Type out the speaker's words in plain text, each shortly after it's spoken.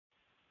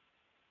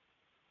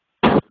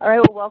All right,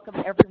 well, welcome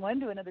everyone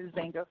to another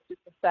Xango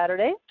Super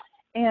Saturday.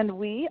 And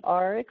we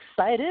are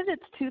excited.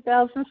 It's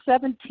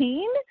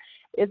 2017.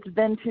 It's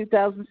been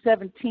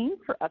 2017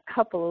 for a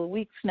couple of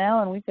weeks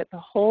now, and we've got the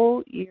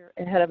whole year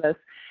ahead of us.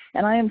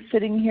 And I am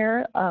sitting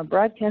here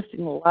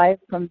broadcasting live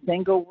from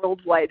Xango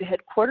Worldwide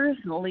headquarters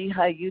in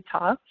Lehi,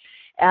 Utah,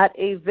 at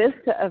a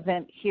Vista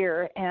event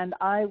here. And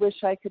I wish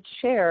I could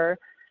share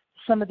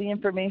some of the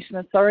information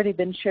that's already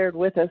been shared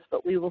with us,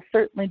 but we will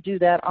certainly do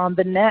that on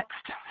the next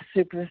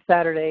Super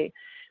Saturday.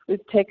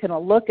 We've taken a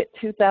look at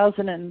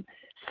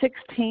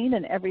 2016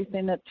 and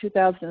everything that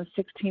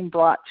 2016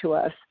 brought to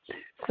us.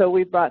 So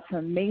we brought some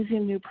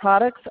amazing new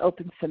products,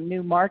 opened some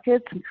new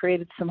markets, and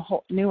created some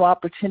new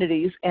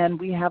opportunities, and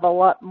we have a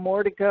lot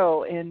more to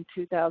go in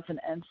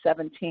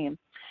 2017.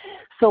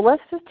 So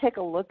let's just take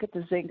a look at the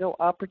Xango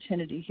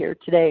opportunity here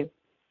today.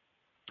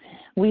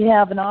 We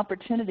have an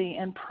opportunity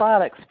and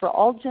products for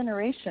all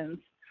generations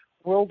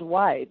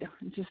worldwide.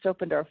 We just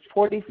opened our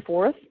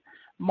 44th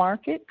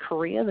market,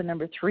 Korea, the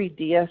number 3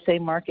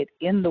 DSA market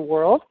in the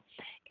world,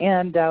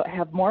 and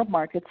have more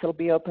markets that will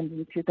be opened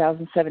in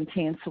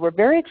 2017. So we're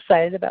very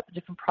excited about the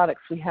different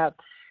products we have.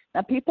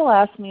 Now, people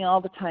ask me all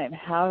the time,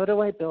 how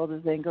do I build a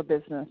Xango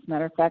business?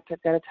 Matter of fact,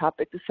 I've got a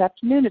topic this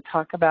afternoon to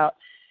talk about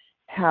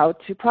how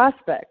to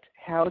prospect,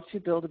 how to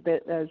build a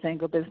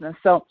Xango business.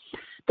 So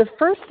the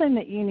first thing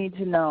that you need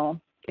to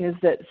know is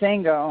that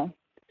Xango,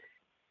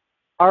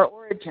 our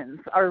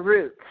origins, our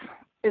roots,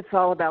 it's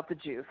all about the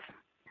juice.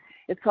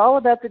 It's all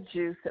about the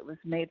juice that was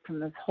made from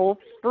this whole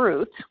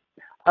fruit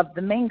of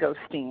the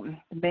mangosteen.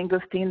 The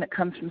mangosteen that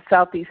comes from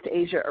Southeast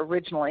Asia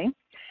originally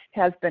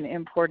has been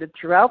imported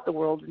throughout the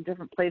world in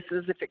different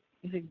places. If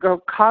you grow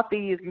coffee,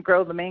 you can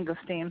grow the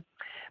mangosteen.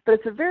 But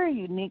it's a very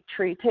unique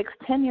tree. It takes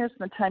 10 years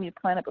from the time you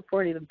plant it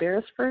before it even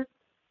bears fruit.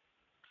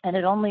 And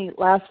it only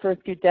lasts for a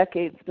few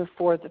decades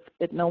before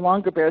it no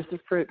longer bears the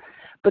fruit.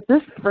 But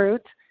this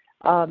fruit,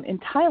 in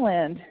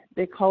Thailand,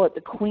 they call it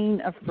the queen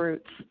of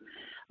fruits.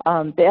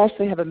 They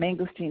actually have a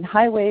mangosteen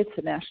highway. It's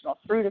the national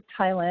fruit of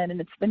Thailand, and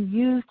it's been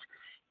used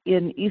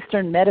in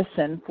Eastern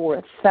medicine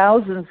for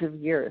thousands of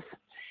years.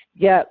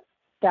 Yet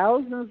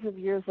thousands of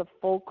years of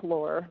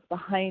folklore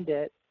behind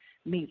it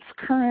meets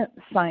current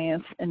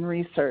science and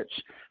research.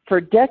 For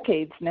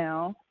decades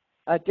now,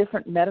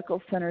 different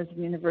medical centers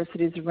and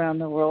universities around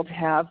the world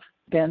have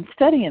been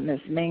studying this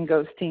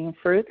mangosteen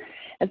fruit.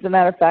 As a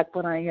matter of fact,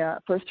 when I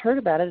first heard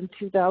about it in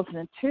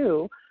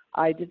 2002,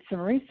 I did some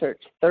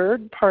research,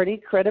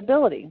 third-party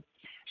credibility,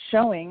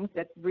 showing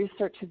that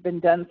research had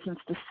been done since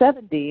the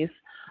 70s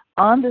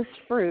on this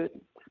fruit,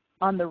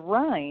 on the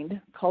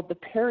rind called the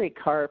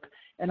pericarp,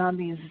 and on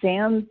these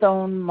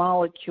xanthone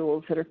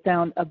molecules that are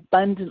found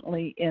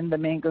abundantly in the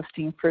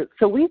mangosteen fruit.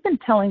 So we've been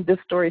telling this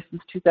story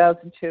since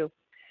 2002.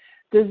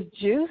 This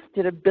juice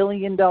did $1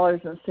 billion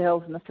in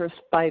sales in the first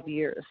 5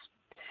 years.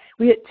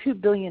 We hit $2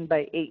 billion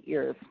by 8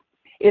 years.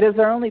 It is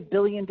our only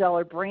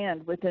billion-dollar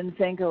brand within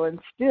Xango, and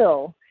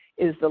still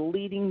is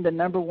the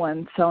number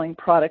one selling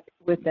product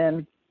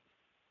within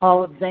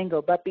all of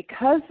Xango. But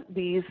because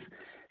these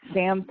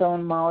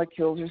xanthone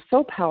molecules are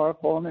so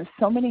powerful and there's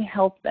so many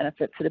health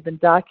benefits that have been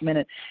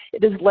documented,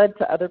 it has led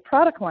to other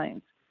product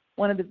lines.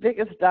 One of the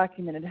biggest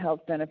documented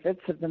health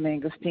benefits of the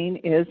mangosteen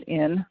is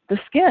in the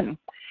skin.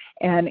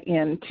 And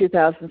in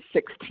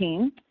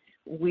 2016,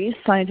 we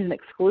signed an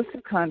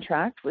exclusive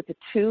contract with the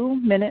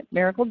 2-Minute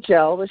Miracle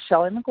Gel with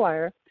Shelley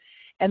McGuire.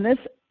 And this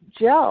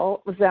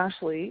gel was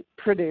actually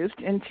produced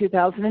in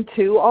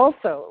 2002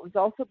 also. It was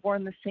also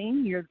born the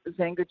same year that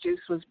the Xango juice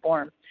was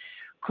born.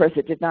 Of course,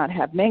 it did not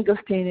have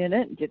mangosteen in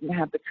it. It didn't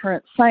have the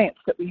current science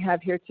that we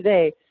have here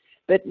today.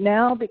 But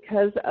now,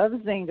 because of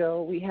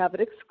Xango, we have it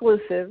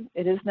exclusive.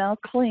 It is now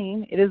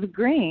clean. It is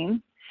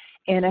green,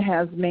 and it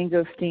has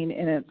mangosteen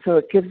in it. So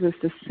it gives us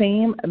the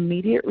same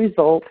immediate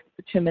result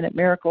the 2-Minute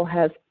Miracle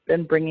has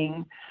been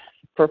bringing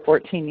for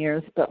 14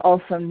 years, but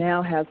also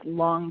now has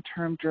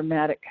long-term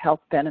dramatic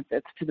health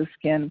benefits to the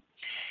skin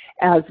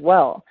as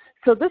well.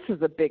 So this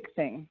is a big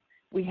thing.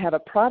 We have a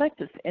product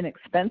that's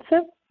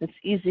inexpensive, it's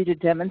easy to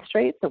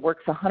demonstrate, that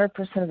works 100%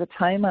 of the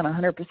time on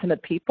 100%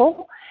 of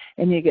people,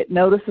 and you get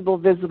noticeable,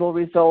 visible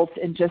results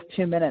in just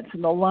 2 minutes.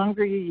 And the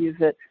longer you use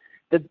it,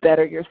 the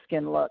better your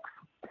skin looks.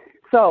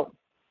 So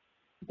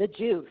the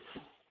juice,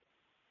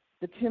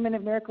 the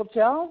 2-Minute Miracle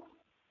Gel,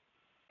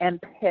 and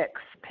PIX.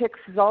 PIX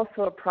is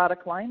also a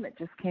product line that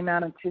just came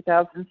out in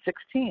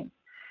 2016.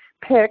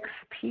 PIX,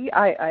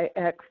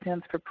 P-I-I-X,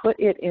 stands for Put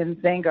It in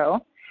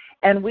Xango.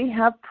 And we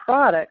have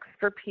products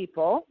for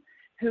people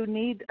who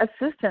need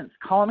assistance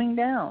calming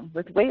down,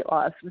 with weight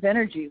loss, with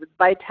energy, with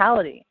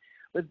vitality,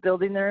 with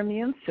building their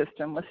immune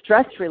system, with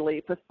stress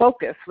relief, with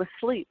focus, with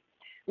sleep.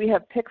 We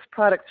have PIX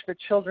products for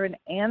children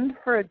and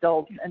for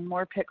adults, and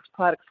more PIX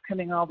products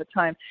coming all the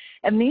time.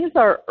 And these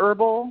are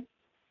herbal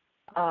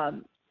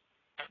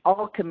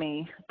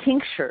alchemy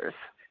tinctures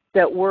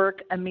that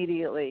work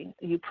immediately.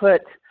 You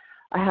put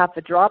a half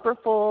a dropper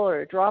full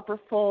or a dropper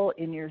full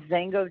in your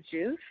Xango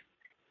juice,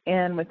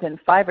 and within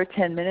 5 or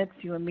 10 minutes,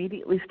 you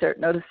immediately start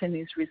noticing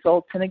these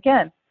results. And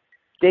again,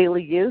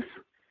 daily use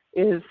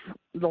is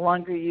the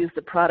longer you use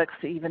the products,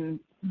 the even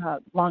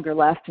longer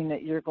lasting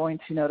that you're going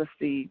to notice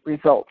the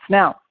results.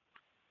 Now,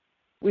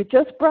 we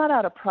just brought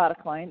out a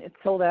product line. It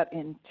sold out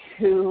in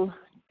 2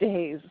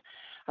 days,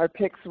 our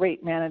PICS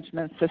weight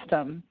management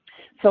system.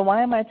 So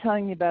why am I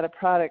telling you about a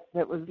product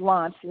that was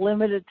launched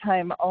limited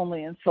time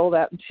only and sold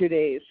out in 2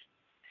 days?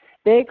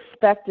 They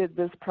expected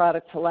this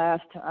product to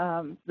last,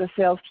 the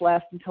sales to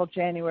last until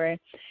January.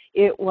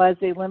 It was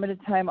a limited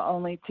time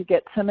only to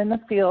get some in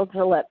the field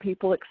to let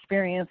people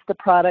experience the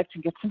product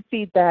and get some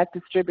feedback,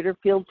 distributor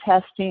field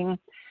testing,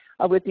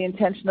 with the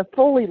intention of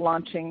fully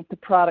launching the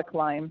product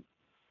line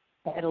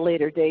at a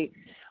later date.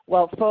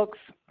 Well, folks,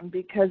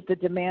 because the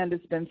demand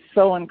has been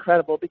so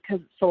incredible,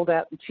 because it sold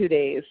out in 2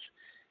 days,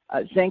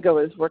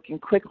 Xango is working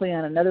quickly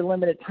on another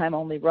limited time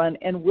only run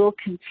and will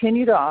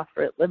continue to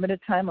offer it limited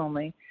time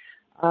only.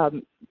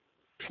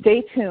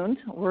 Stay tuned.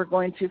 We're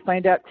going to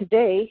find out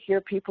today.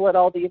 Here, people at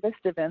all the Vista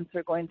events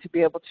are going to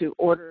be able to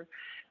order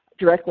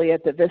directly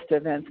at the Vista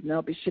events, and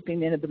they'll be shipping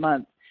the end of the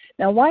month.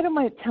 Now, why am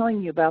I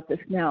telling you about this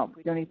now if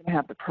we don't even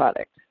have the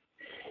product?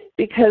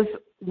 Because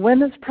when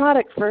this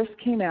product first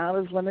came out,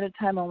 it was limited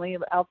time only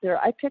out there,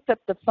 I picked up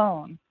the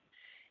phone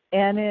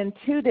and in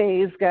 2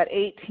 days got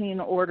 18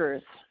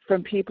 orders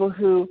from people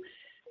who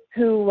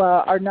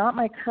are not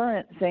my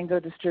current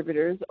Xango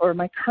distributors or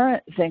my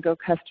current Xango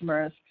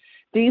customers.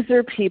 These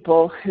are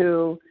people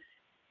who,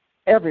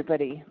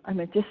 everybody, I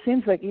mean, it just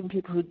seems like even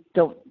people who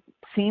don't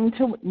seem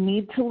to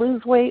need to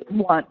lose weight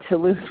want to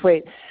lose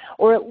weight,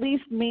 or at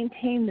least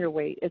maintain their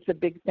weight. It's a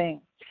big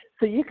thing.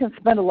 So you can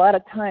spend a lot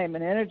of time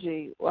and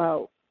energy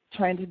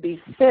trying to be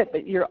fit,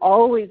 but you're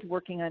always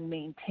working on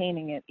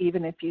maintaining it,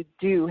 even if you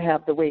do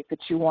have the weight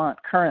that you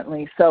want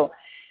currently. So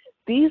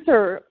these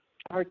are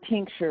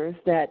tinctures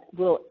that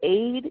will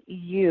aid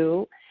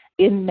you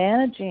in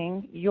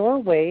managing your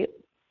weight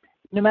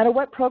no matter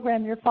what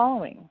program you're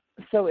following.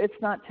 So it's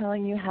not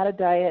telling you how to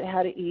diet,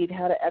 how to eat,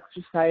 how to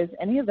exercise,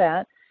 any of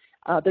that.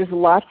 There's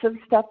lots of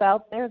stuff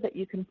out there that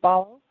you can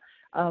follow.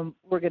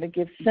 We're going to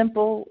give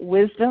simple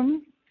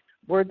wisdom,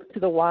 words to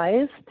the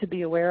wise to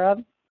be aware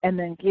of, and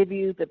then give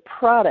you the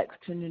products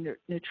to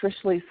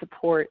nutritionally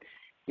support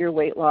your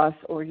weight loss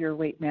or your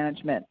weight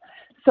management.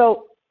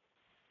 So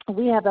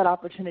we have that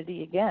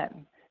opportunity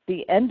again.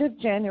 The end of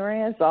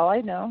January is all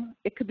I know.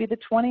 It could be the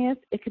 20th.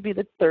 It could be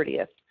the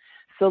 30th.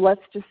 So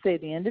let's just say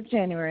the end of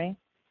January,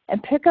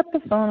 and pick up the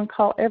phone and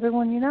call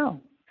everyone you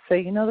know. So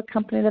you know the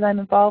company that I'm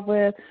involved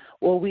with.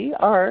 Well, we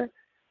are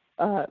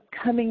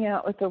coming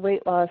out with a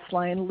weight loss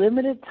line,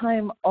 limited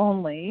time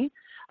only,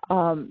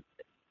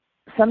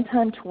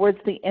 sometime towards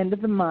the end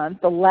of the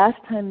month. The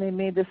last time they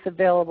made this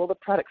available, the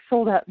product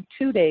sold out in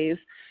 2 days.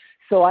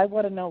 So I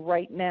want to know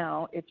right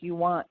now if you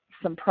want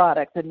some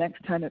product the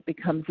next time it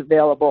becomes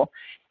available.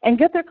 And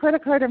get their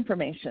credit card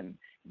information.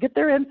 Get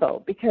their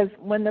info, because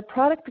when the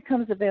product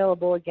becomes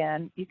available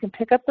again, you can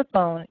pick up the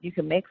phone, you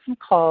can make some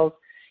calls,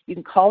 you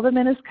can call them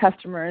in as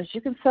customers,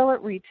 you can sell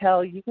at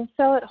retail, you can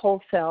sell at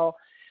wholesale,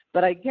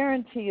 but I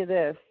guarantee you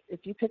this,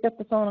 if you pick up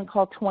the phone and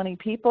call 20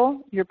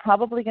 people, you're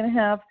probably going to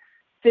have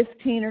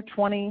 15 or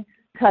 20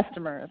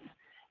 customers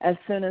as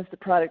soon as the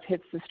product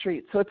hits the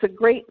street. So it's a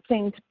great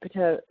thing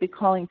to be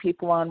calling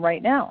people on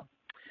right now.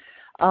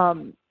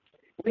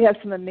 We have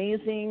some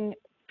amazing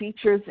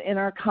features in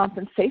our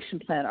compensation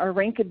plan, our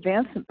rank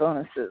advancement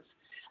bonuses.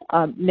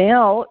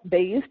 Now,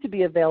 they used to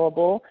be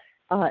available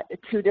at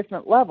 2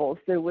 different levels.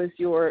 There was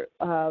your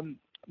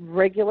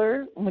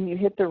regular, when you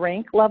hit the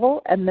rank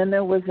level, and then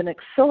there was an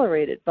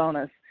accelerated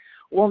bonus.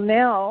 Well,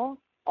 now,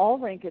 all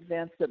rank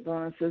advancement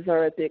bonuses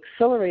are at the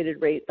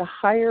accelerated rate, the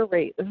higher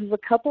rate. This is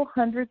a couple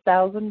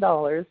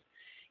 $100,000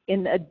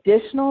 in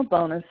additional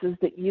bonuses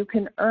that you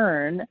can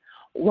earn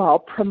while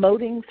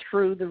promoting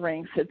through the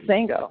ranks at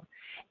Xango.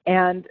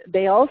 And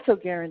they also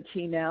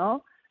guarantee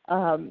now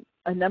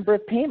a number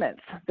of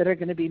payments that are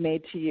going to be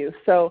made to you.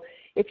 So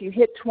if you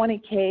hit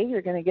 20K,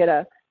 you're going to get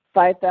a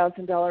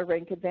 $5,000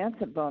 rank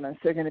advancement bonus.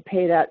 They're going to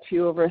pay it out to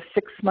you over a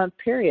 6-month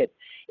period.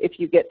 If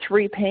you get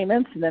 3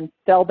 payments and then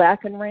fell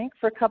back in rank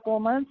for a couple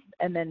of months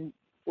and then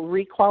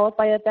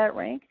re-qualify at that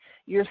rank,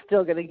 you're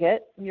still going to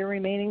get your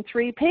remaining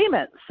 3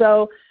 payments.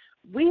 So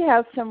we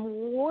have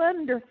some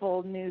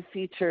wonderful new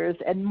features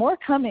and more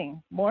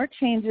coming, more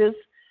changes,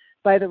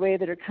 by the way,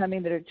 that are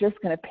coming that are just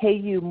going to pay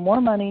you more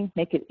money,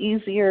 make it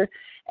easier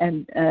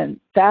and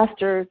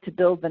faster to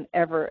build than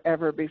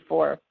ever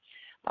before.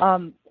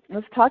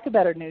 Let's talk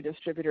about our new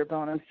distributor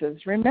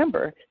bonuses.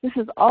 Remember, this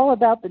is all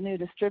about the new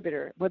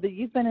distributor. Whether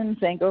you've been in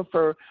Xango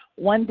for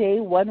 1 day,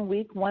 1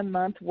 week, 1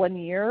 month, 1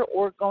 year,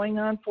 or going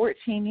on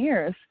 14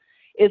 years,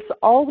 it's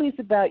always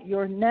about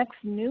your next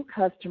new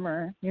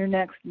customer, your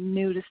next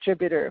new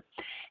distributor.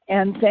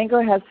 And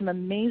Xango has some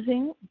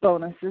amazing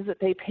bonuses that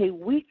they pay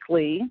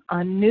weekly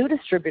on new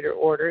distributor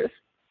orders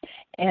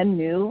and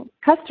new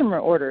customer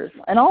orders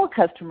and all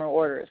customer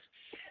orders.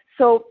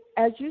 So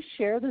as you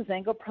share the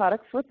Xango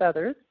products with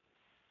others,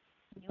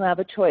 you have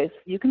a choice.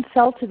 You can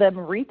sell to them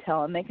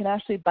retail, and they can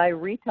actually buy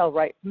retail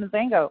right from the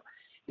Xango.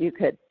 You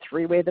could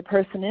 3-way the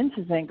person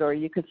into Xango, or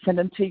you could send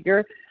them to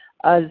your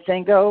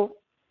Xango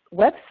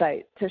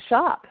website to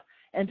shop.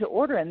 and to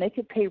order, and they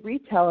could pay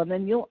retail, and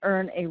then you'll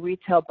earn a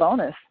retail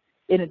bonus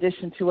in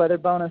addition to other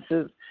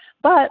bonuses.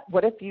 But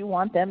what if you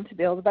want them to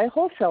be able to buy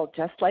wholesale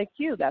just like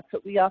you? That's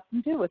what we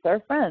often do with our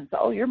friends.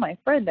 Oh, you're my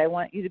friend. I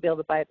want you to be able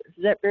to buy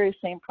that very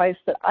same price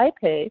that I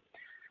pay.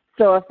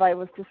 So if I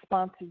was to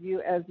sponsor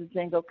you as a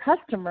Xango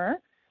customer,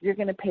 you're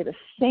going to pay the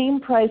same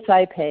price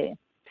I pay.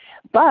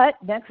 But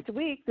next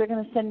week, they're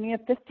going to send me a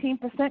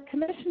 15%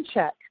 commission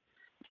check.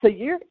 So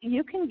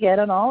you can get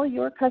on all of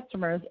your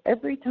customers,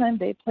 every time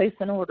they place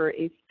an order,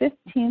 a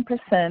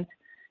 15%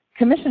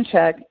 commission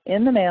check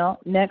in the mail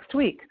next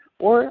week,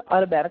 or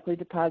automatically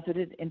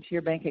deposited into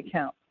your bank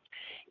account.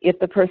 If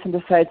the person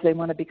decides they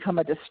want to become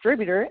a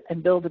distributor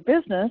and build a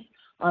business,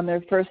 on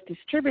their first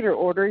distributor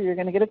order, you're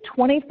going to get a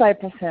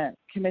 25%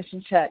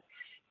 commission check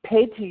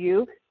paid to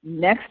you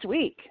next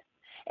week.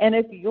 And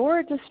if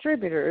your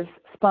distributors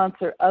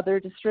sponsor other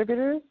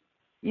distributors,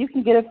 you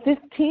can get a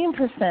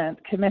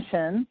 15%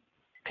 commission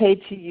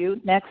paid to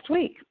you next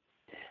week.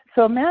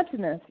 So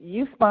imagine this.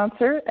 You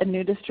sponsor a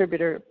new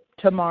distributor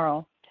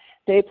tomorrow.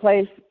 They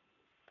place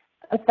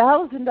a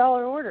 $1,000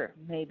 order,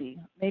 maybe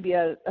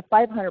a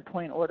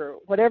 500-point order,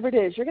 whatever it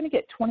is. You're going to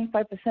get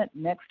 25%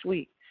 next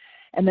week.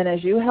 And then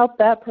as you help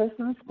that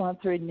person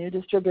sponsor a new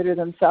distributor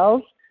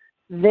themselves,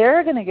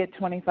 they're going to get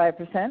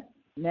 25%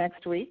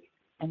 next week,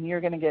 and you're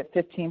going to get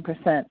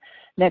 15%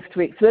 next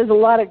week. So there's a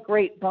lot of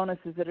great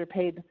bonuses that are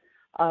paid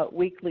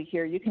weekly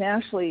here. You can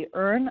actually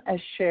earn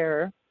a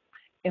share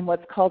in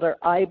what's called our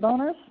I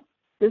bonus.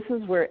 This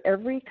is where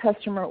every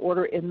customer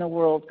order in the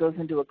world goes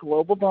into a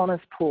global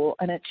bonus pool,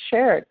 and it's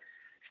shared,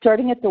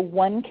 starting at the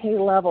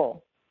 1K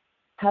level.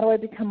 How do I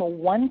become a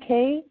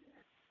 1K?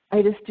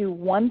 I just do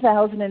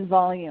 1,000 in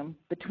volume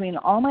between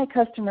all my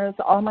customers,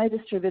 all my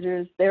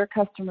distributors, their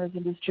customers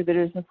and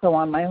distributors, and so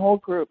on, my whole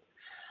group,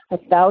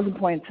 1,000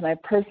 points. And I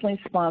personally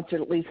sponsored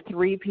at least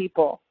 3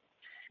 people,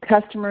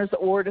 customers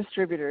or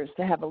distributors,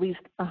 to have at least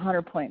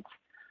 100 points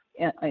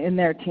in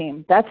their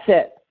team. That's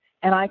it.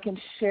 And I can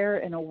share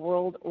in a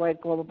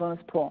worldwide global bonus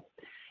pool.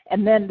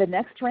 And then the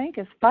next rank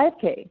is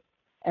 5K.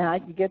 And I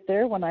can get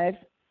there when I've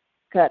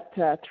got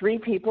 3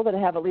 people that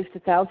have at least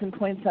 1,000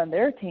 points on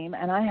their team,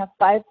 and I have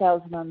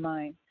 5,000 on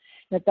mine.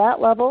 And at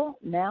that level,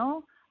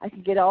 now I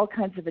can get all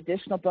kinds of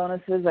additional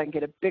bonuses. I can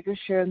get a bigger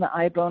share in the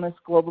iBonus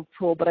global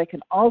pool, but I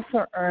can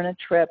also earn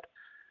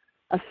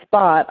a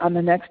spot on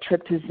the next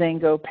trip to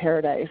Xango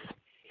Paradise.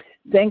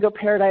 Xango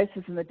Paradise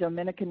is in the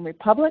Dominican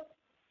Republic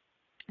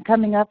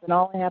coming up, and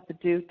all I have to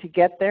do to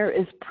get there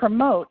is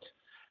promote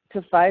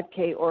to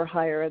 5K or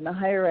higher. And the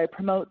higher I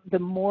promote, the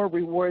more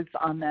rewards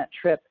on that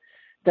trip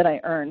that I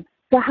earn.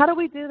 So how do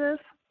we do this?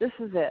 This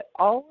is it.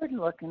 All we're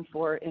looking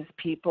for is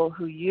people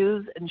who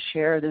use and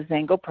share the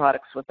Xango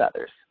products with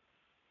others.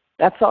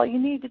 That's all you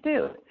need to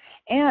do.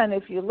 And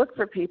if you look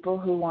for people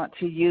who want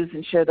to use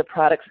and share the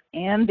products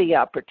and the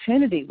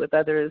opportunity with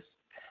others,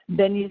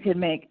 then you can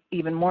make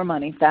even more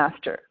money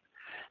faster.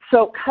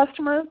 So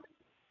customers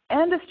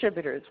and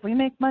distributors, we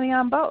make money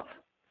on both.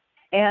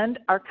 And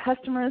our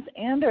customers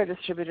and our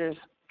distributors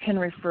can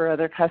refer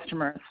other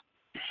customers.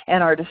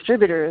 And our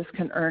distributors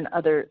can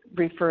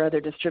refer other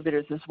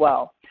distributors as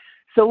well.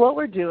 So what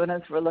we're doing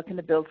is we're looking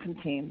to build some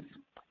teams,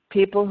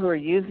 people who are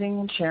using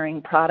and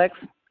sharing products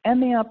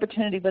and the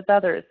opportunity with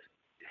others.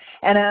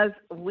 And as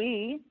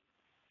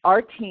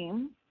our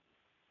team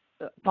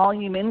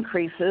volume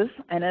increases,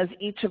 and as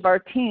each of our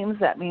teams,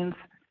 that means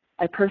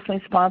I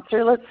personally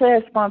sponsor, let's say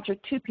I sponsor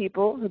 2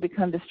 people who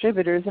become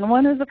distributors and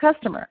 1 is a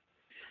customer.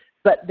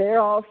 But they're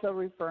also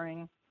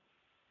referring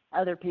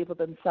other people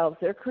themselves.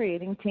 They're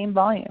creating team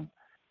volume.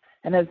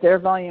 And as their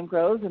volume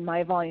grows and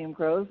my volume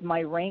grows,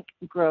 my rank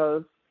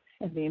grows,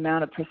 and the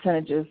amount of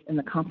percentages in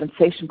the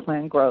compensation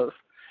plan grows.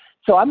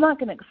 So I'm not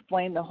going to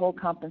explain the whole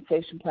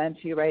compensation plan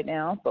to you right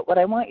now, but what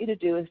I want you to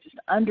do is just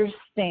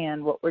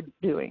understand what we're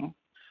doing.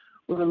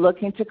 We're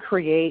looking to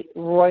create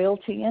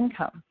royalty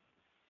income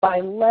by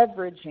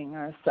leveraging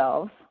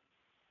ourselves,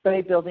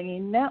 by building a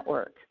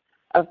network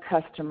of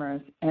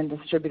customers and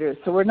distributors.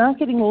 So we're not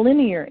getting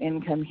linear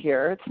income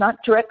here. It's not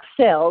direct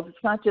sales.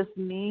 It's not just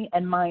me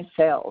and my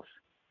sales.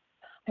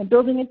 I'm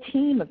building a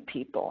team of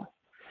people.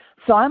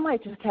 So I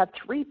might just have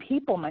 3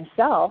 people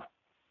myself,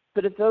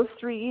 but if those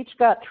 3 each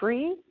got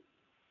 3,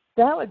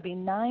 that would be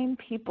 9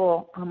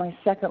 people on my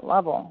second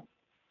level.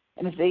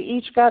 And if they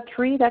each got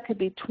 3, that could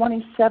be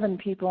 27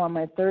 people on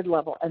my third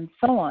level, and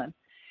so on.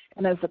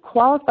 And as a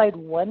qualified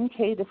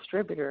 1K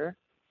distributor,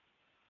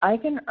 I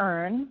can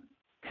earn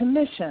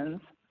commissions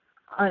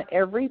on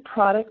every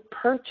product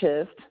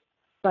purchased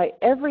by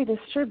every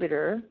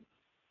distributor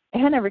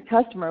and every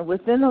customer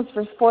within those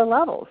first 4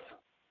 levels.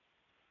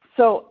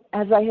 So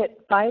as I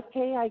hit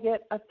 5K, I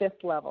get a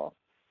 5th level.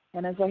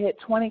 And as I hit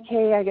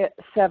 20K, I get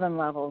 7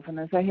 levels. And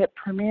as I hit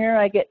Premier,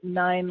 I get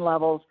 9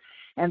 levels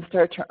and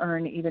start to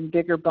earn even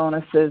bigger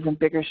bonuses and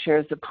bigger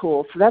shares of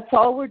pool. So that's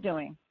all we're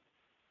doing.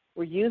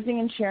 We're using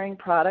and sharing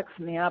products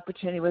and the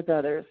opportunity with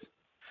others.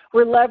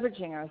 We're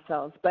leveraging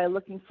ourselves by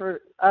looking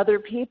for other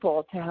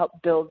people to help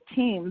build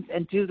teams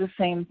and do the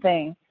same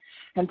thing.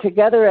 And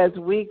together as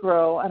we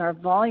grow and our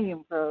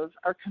volume grows,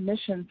 our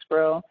commissions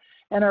grow,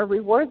 and our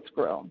rewards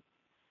grow.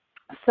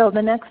 So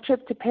the next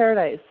trip to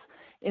paradise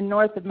in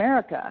North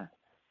America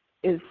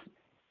is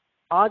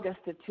August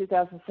of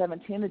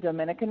 2017, the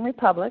Dominican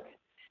Republic.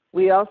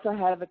 We also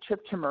have a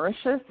trip to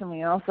Mauritius, and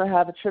we also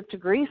have a trip to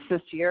Greece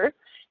this year,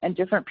 and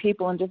different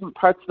people in different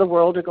parts of the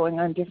world are going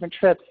on different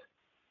trips.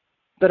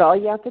 But all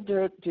you have to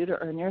do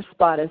to earn your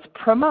spot is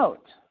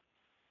promote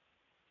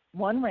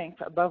one rank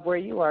above where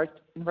you are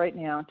right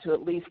now to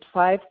at least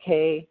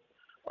 5K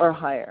or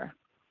higher.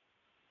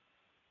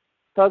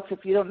 Folks,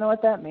 if you don't know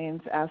what that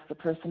means, ask the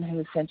person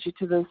who sent you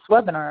to this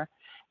webinar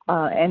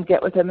and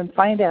get with them and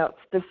find out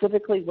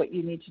specifically what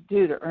you need to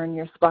do to earn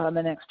your spot on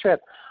the next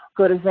trip.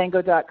 Go to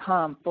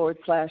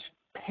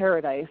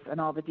Xango.com/paradise,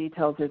 and all the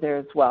details are there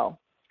as well.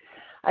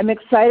 I'm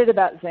excited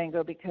about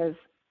Xango because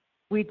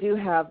we do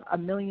have a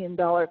 $1 million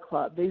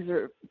club. These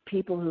are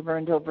people who've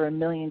earned over $1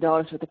 million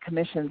worth of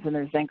commissions in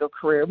their Xango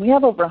career. We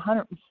have over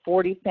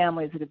 140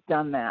 families that have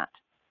done that.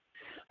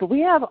 But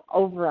we have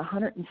over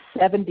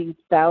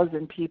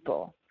 170,000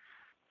 people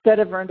that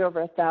have earned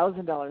over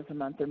 $1,000 a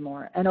month or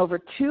more, and over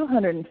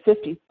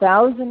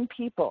 250,000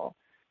 people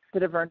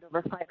that have earned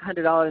over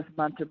 $500 a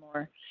month or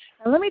more.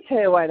 And let me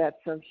tell you why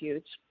that's so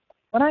huge.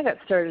 When I got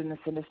started in this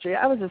industry,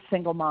 I was a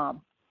single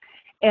mom,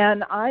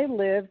 and I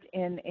lived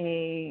in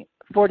a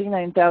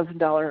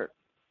 $49,000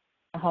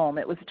 home.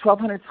 It was a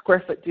 1,200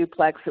 square foot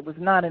duplex. It was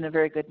not in a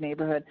very good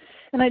neighborhood.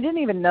 And I didn't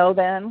even know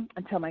then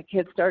until my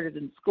kids started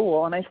in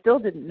school, and I still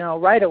didn't know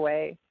right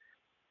away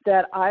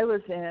that I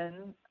was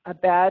in a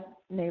bad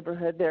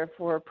neighborhood.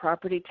 Therefore,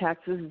 property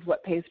taxes is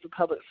what pays for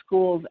public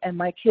schools, and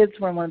my kids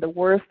were in one of the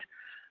worst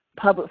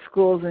public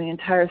schools in the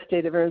entire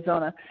state of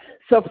Arizona.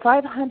 So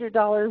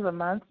 $500 a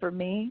month for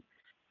me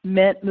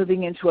meant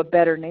moving into a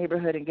better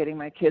neighborhood and getting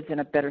my kids in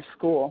a better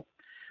school.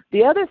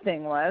 The other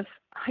thing was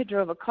I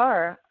drove a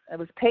car. It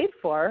was paid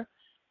for,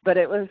 but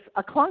it was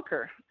a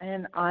clunker,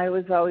 and I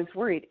was always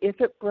worried.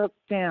 If it broke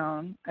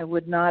down, I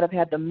would not have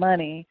had the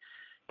money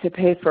to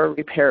pay for a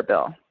repair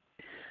bill.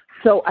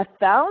 So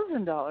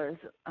 $1,000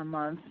 a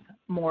month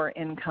more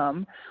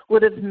income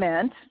would have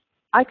meant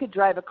I could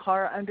drive a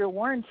car under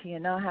warranty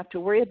and not have to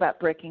worry about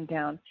breaking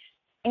down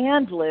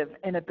and live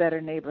in a better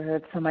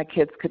neighborhood so my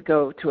kids could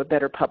go to a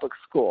better public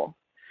school.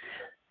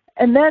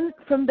 And then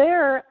from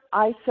there,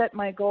 I set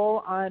my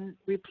goal on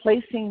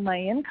replacing my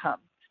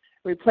income,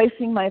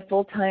 replacing my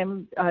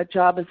full-time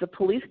job as a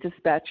police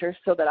dispatcher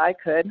so that I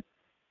could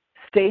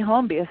stay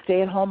home, be a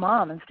stay-at-home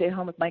mom, and stay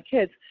home with my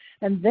kids.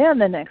 And then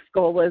the next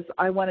goal was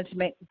I wanted to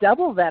make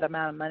double that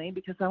amount of money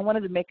because I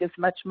wanted to make as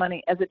much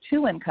money as a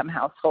two-income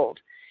household,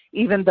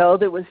 even though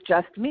there was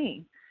just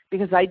me,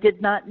 because I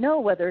did not know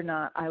whether or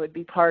not I would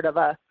be part of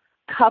a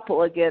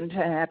couple again to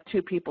have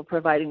two people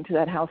providing to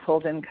that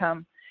household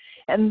income.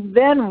 And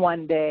then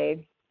one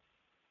day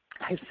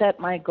I set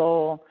my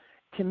goal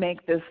to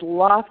make this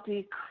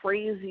lofty,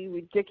 crazy,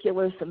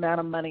 ridiculous amount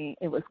of money.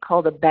 It was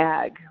called a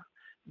bag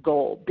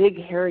goal,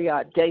 big, hairy,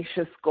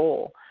 audacious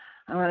goal.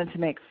 I wanted to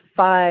make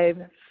 5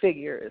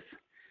 figures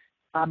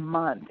a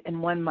month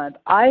in 1 month.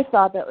 I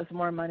thought that was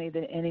more money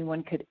than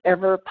anyone could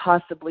ever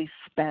possibly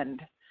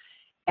spend.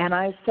 And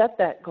I set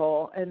that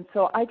goal. And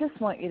so I just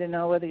want you to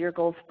know whether your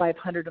goal is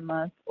 $500 a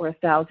month or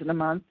 $1,000 a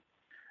month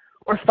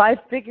or 5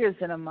 figures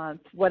in a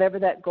month, whatever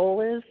that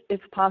goal is,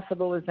 it's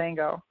possible with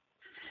Xango.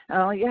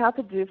 And all you have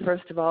to do,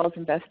 first of all, is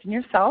invest in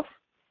yourself.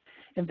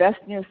 Invest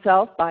in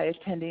yourself by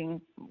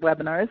attending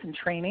webinars and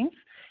trainings.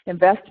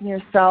 Invest in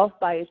yourself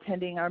by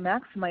attending our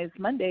Maximize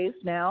Mondays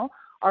now,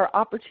 our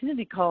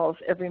opportunity calls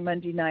every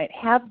Monday night.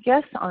 Have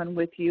guests on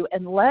with you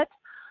and let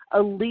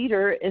a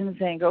leader in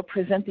Xango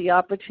present the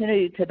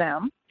opportunity to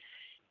them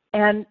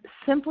and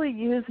simply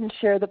use and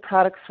share the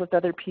products with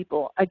other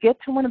people. I get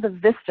to one of the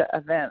Vista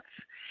events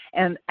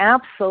and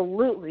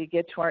absolutely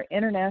get to our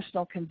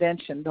international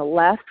convention the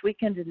last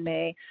weekend in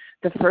May,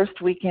 the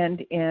first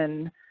weekend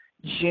in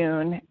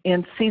June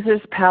in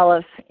Caesars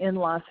Palace in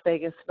Las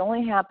Vegas. It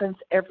only happens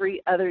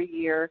every other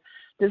year.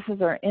 This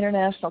is our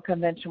international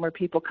convention where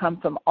people come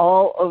from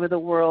all over the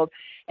world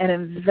and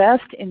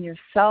invest in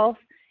yourself,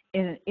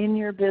 in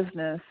your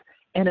business,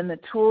 and in the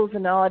tools, the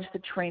knowledge, the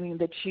training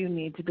that you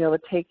need to be able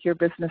to take your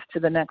business to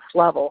the next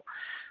level.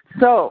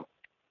 So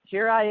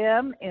here I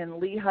am in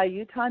Lehi,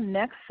 Utah.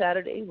 Next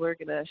Saturday, we're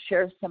going to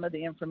share some of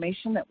the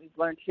information that we've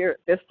learned here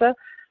at Vista.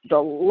 There's a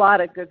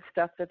lot of good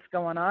stuff that's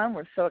going on.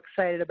 We're so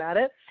excited about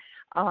it.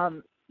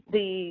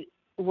 The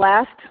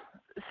last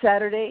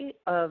Saturday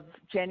of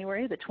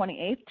January, the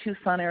 28th,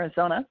 Tucson,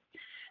 Arizona.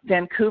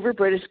 Vancouver,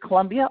 British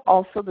Columbia,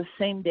 also the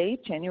same day,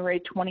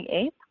 January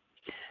 28th.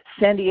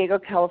 San Diego,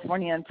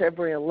 California on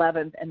February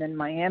 11th, and then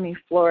Miami,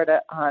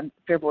 Florida on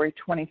February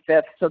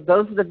 25th. So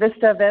those are the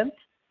Vista events.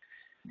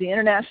 The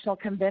International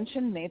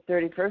Convention, May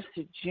 31st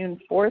to June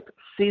 4th,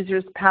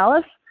 Caesars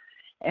Palace.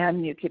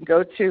 And you can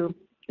go to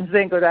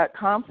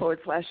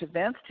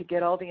Xango.com/events to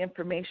get all the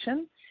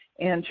information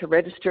and to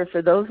register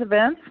for those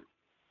events.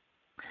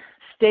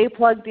 Stay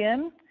plugged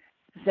in,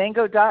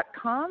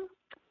 Xango.com,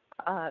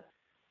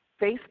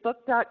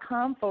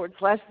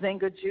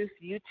 Facebook.com/XangoJuice,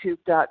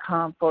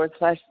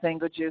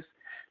 YouTube.com/XangoJuice.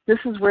 This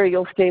is where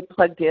you'll stay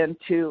plugged in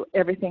to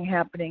everything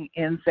happening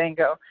in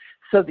Xango.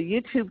 So the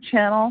YouTube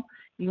channel,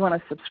 you want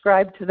to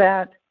subscribe to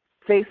that.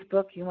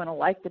 Facebook, you want to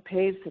like the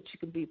page so that you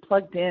can be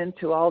plugged in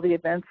to all the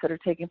events that are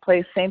taking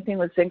place. Same thing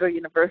with Xango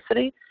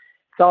University.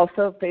 It's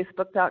also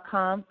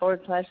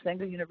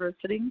facebook.com/Xango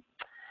University.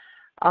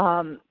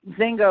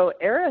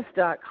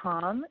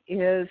 XangoEris.com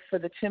is for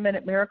the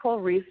 2-Minute Miracle,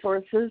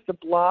 resources, the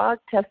blog,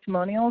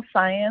 testimonials,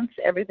 science,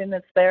 everything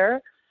that's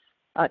there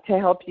to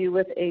help you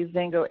with a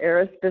Xango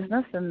Eris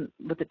business and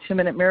with the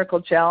 2-Minute Miracle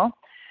Gel.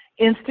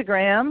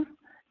 Instagram,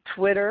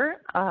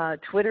 Twitter.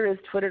 Twitter is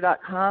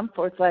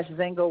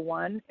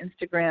twitter.com/Xango1.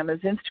 Instagram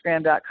is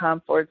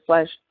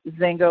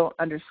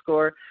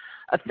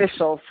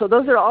instagram.com/Xango_official. So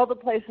those are all the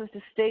places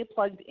to stay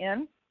plugged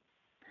in.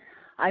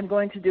 I'm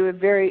going to do a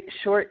very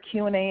short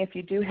Q&A. If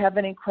you do have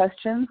any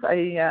questions,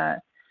 I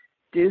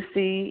do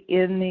see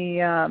in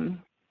the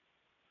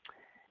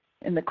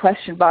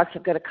question box,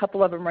 I've got a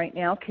couple of them right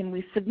now. Can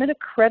we submit a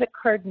credit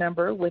card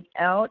number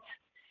without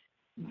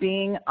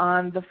being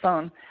on the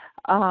phone?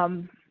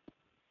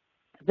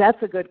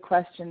 That's a good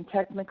question.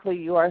 Technically,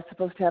 you are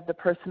supposed to have the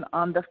person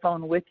on the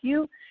phone with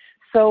you.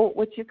 So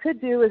what you could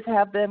do is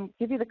have them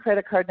give you the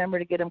credit card number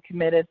to get them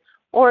committed,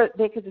 or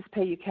they could just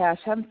pay you cash,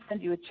 have them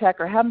send you a check,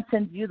 or have them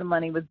send you the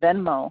money with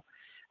Venmo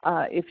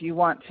if you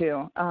want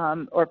to,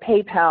 or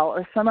PayPal,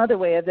 or some other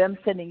way of them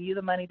sending you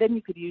the money. Then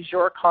you could use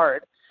your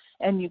card,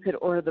 and you could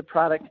order the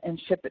product and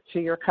ship it to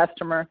your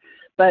customer.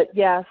 But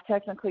yes,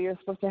 technically you're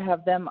supposed to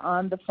have them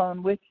on the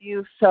phone with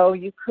you, so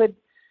you could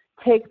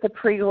take the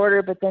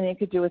pre-order, but then you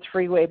could do a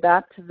three-way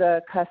back to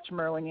the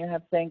customer when you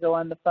have Xango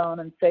on the phone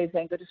and say,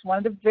 Xango, just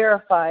wanted to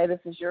verify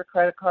this is your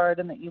credit card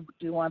and that you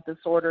do want this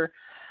order.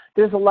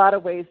 There's a lot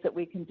of ways that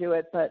we can do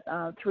it, but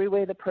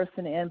three-way the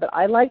person in. But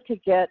I like to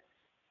get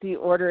the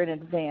order in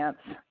advance,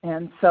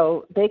 and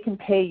so they can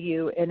pay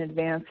you in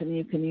advance and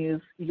you can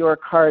use your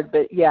card.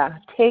 But yeah,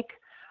 take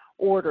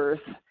orders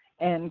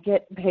and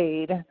get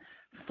paid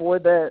for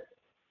the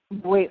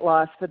weight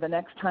loss for the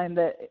next time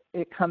that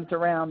it comes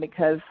around,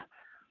 because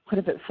what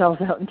if it sells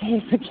out in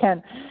days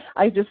again?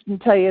 I just can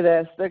tell you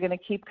this, they're going to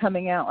keep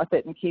coming out with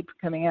it and keep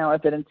coming out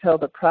with it until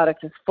the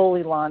product is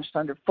fully launched,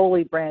 under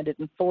fully branded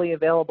and fully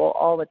available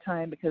all the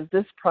time, because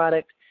this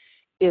product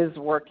is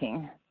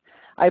working.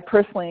 I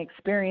personally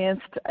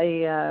experienced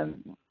a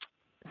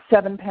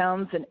 7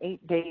 pounds in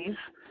 8 days.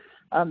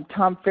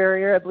 Tom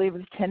Ferrier, I believe,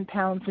 was 10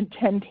 pounds in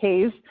 10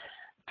 days,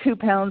 2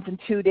 pounds in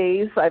 2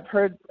 days. I've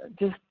heard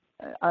just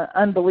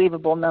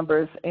unbelievable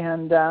numbers.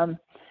 And as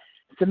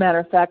a matter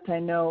of fact, I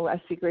know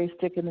I see Grace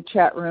Dick in the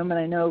chat room, and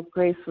I know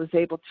Grace was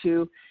able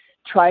to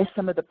try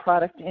some of the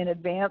product in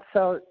advance.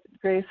 So,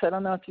 Grace, I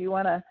don't know if you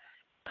want to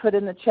put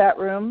in the chat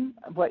room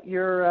what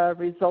your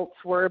results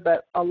were,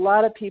 but a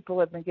lot of people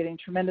have been getting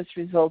tremendous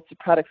results. The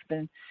product's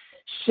been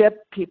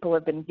shipped. People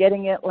have been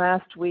getting it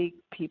last week.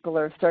 People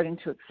are starting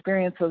to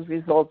experience those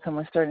results, and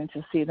we're starting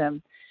to see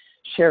them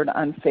shared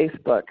on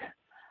Facebook.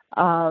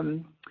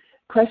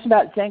 Question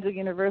about Xango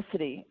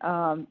University.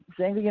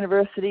 Xango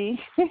University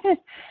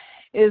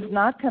is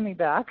not coming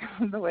back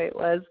the way it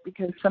was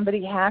because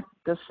somebody hacked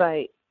the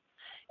site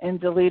and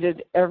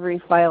deleted every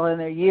file in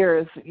their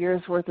years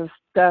worth of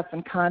stuff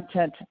and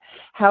content.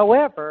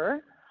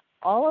 However,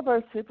 all of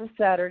our Super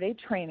Saturday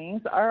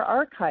trainings are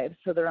archived,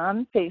 so they're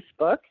on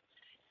Facebook,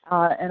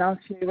 and I'll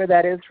show you where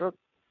that is real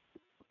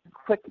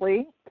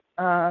quickly.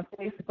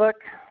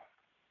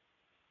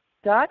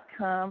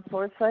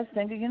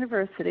 Facebook.com/Xango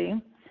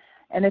University,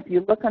 and if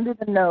you look under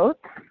the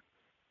notes,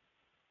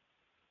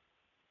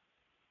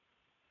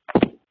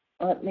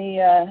 let me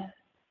get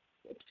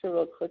to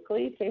real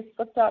quickly,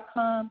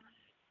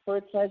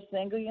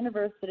 Facebook.com/Xango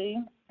University.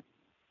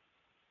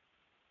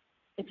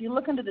 If you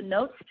look under the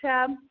Notes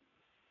tab,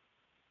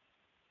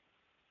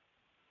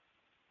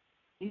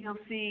 you'll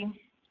see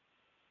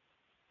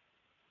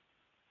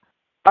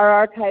our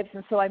archives.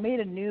 And so I made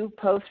a new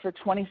post for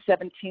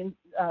 2017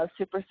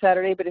 Super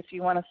Saturday, but if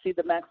you want to see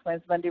the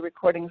Maximize Monday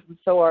recordings, and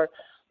so are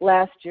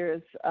last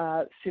year's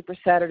Super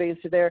Saturdays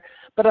are there.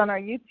 But on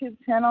our YouTube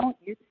channel,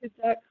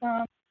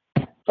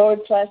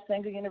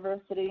 youtube.com/Xango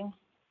University,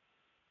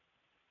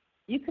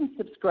 you can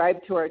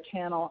subscribe to our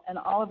channel, and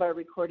all of our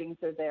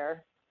recordings are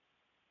there.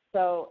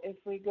 So if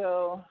we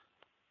go,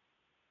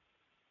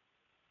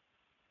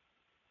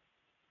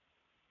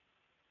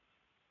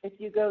 if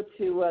you go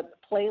to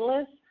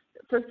playlist,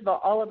 first of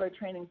all of our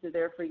trainings are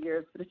there for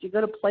years, but if you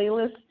go to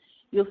playlist,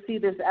 you'll see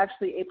there's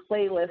actually a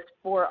playlist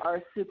for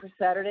our Super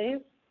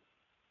Saturdays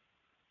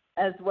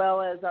as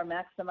well as our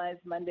Maximize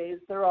Mondays.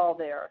 They're all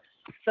there.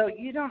 So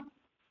you don't,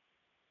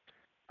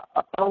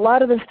 a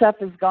lot of the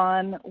stuff is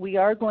gone. We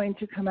are going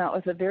to come out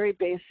with a very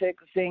basic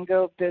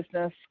Xango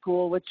business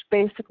school, which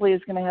basically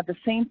is going to have the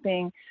same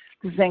thing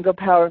the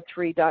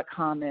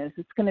XangoPower3.com is.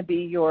 It's going to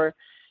be your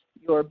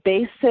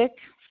basic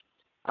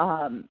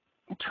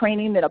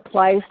training that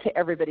applies to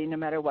everybody, no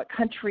matter what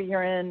country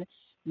you're in,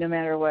 no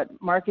matter what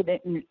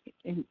market,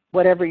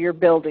 whatever you're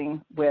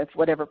building with,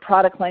 whatever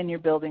product line you're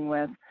building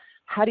with.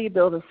 How do you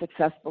build a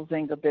successful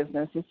Xango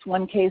business? It's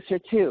one case or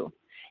two.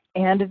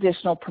 and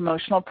additional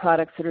promotional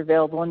products that are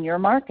available in your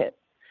market.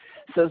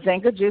 So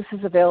Xango Juice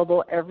is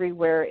available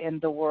everywhere in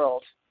the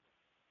world.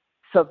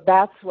 So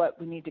that's what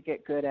we need to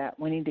get good at.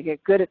 We need to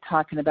get good at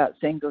talking about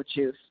Xango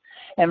Juice.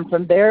 And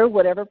from there,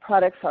 whatever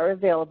products are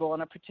available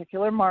in a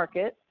particular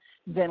market,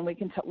 then we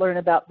can learn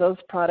about those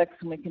products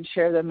and we can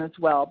share them as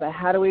well. But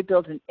how do we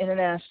build an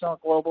international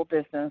global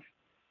business?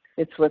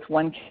 It's with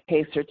one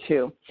case or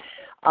two.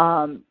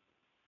 All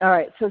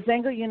right, so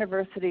Xango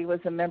University was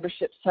a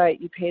membership site.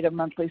 You paid a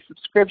monthly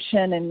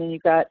subscription, and then you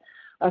got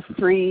a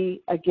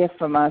free A Gift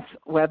From Us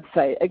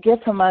website. A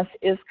Gift From Us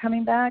is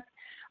coming back.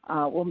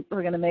 We're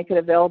going to make it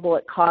available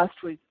at cost.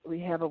 We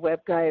have a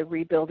web guy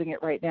rebuilding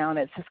it right now, and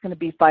it's just going to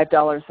be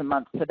 $5 a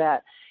month for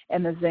that.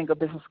 And the Xango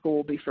Business School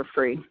will be for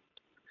free.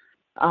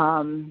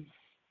 I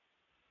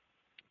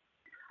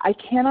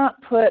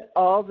cannot put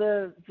all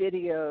the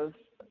videos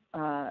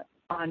on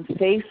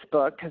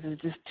Facebook because there's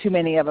just too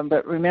many of them.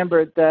 But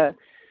remember, the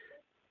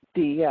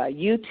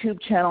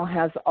YouTube channel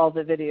has all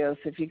the videos.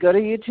 If you go to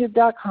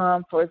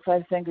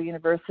youtube.com/Xango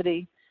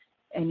University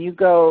and you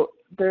go,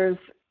 there's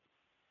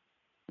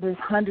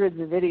hundreds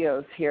of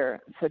videos here.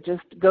 So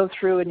just go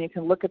through and you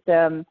can look at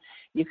them.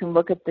 You can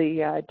look at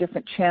the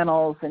different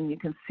channels and you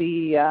can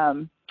see,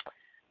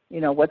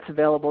 what's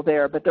available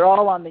there. But they're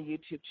all on the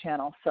YouTube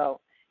channel, so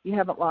you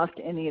haven't lost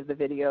any of the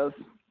videos.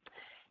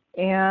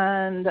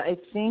 And I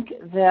think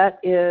that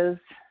is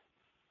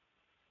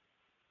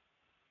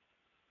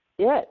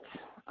it.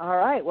 All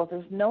right. Well, if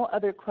there's no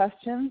other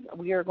questions,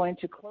 we are going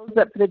to close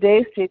up for the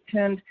day. Stay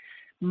tuned.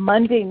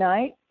 Monday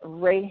night,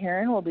 Ray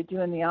Heron will be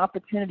doing the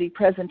opportunity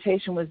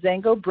presentation with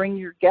Xango. Bring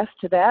your guests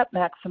to that,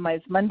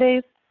 Maximize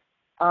Mondays.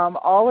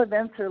 All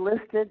events are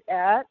listed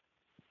at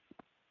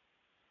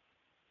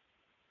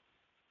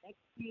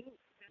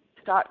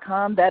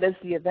 .com. That is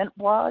the event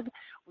blog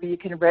where you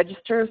can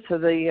register. So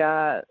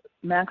the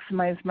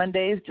Maximize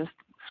Mondays, just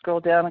scroll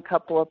down a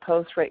couple of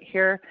posts right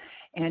here,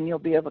 and you'll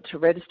be able to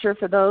register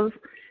for those.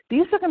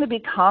 These are going to be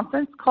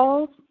conference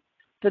calls.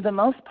 For the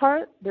most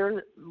part,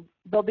 there'll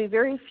be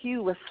very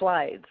few with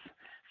slides.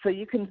 So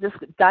you can just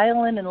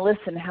dial in and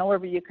listen.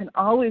 However, you can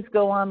always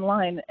go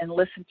online and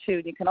listen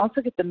to. You can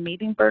also get the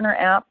Meeting Burner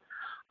app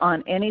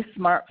on any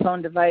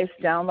smartphone device,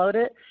 download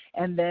it,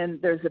 and then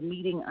there's a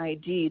meeting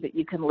ID that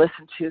you can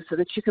listen to so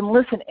that you can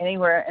listen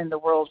anywhere in the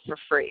world for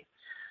free.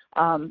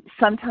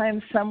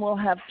 Sometimes some will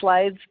have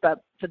slides,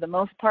 but for the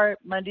most part,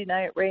 Monday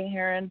night, Ray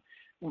Heron,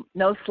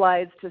 no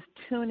slides, just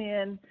tune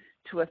in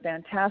to a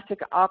fantastic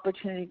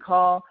opportunity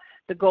call.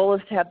 The goal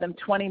is to have them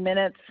 20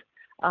 minutes.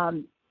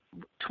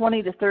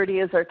 20 to 30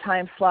 is our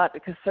time slot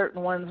because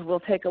certain ones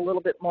will take a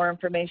little bit more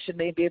information.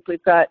 Maybe if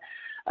we've got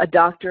a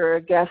doctor or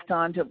a guest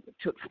on to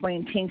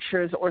explain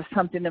tinctures or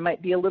something, there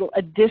might be a little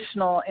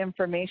additional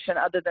information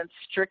other than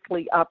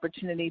strictly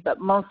opportunity. But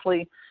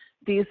mostly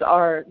these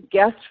are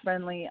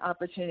guest-friendly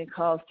opportunity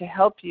calls to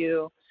help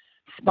you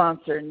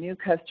sponsor new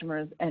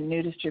customers and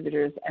new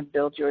distributors and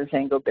build your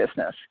Xango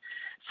business.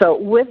 So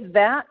with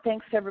that,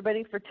 thanks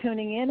everybody for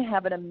tuning in.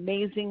 Have an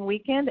amazing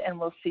weekend, and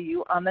we'll see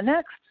you on the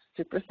next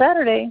Super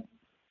Saturday.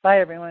 Bye,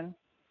 everyone.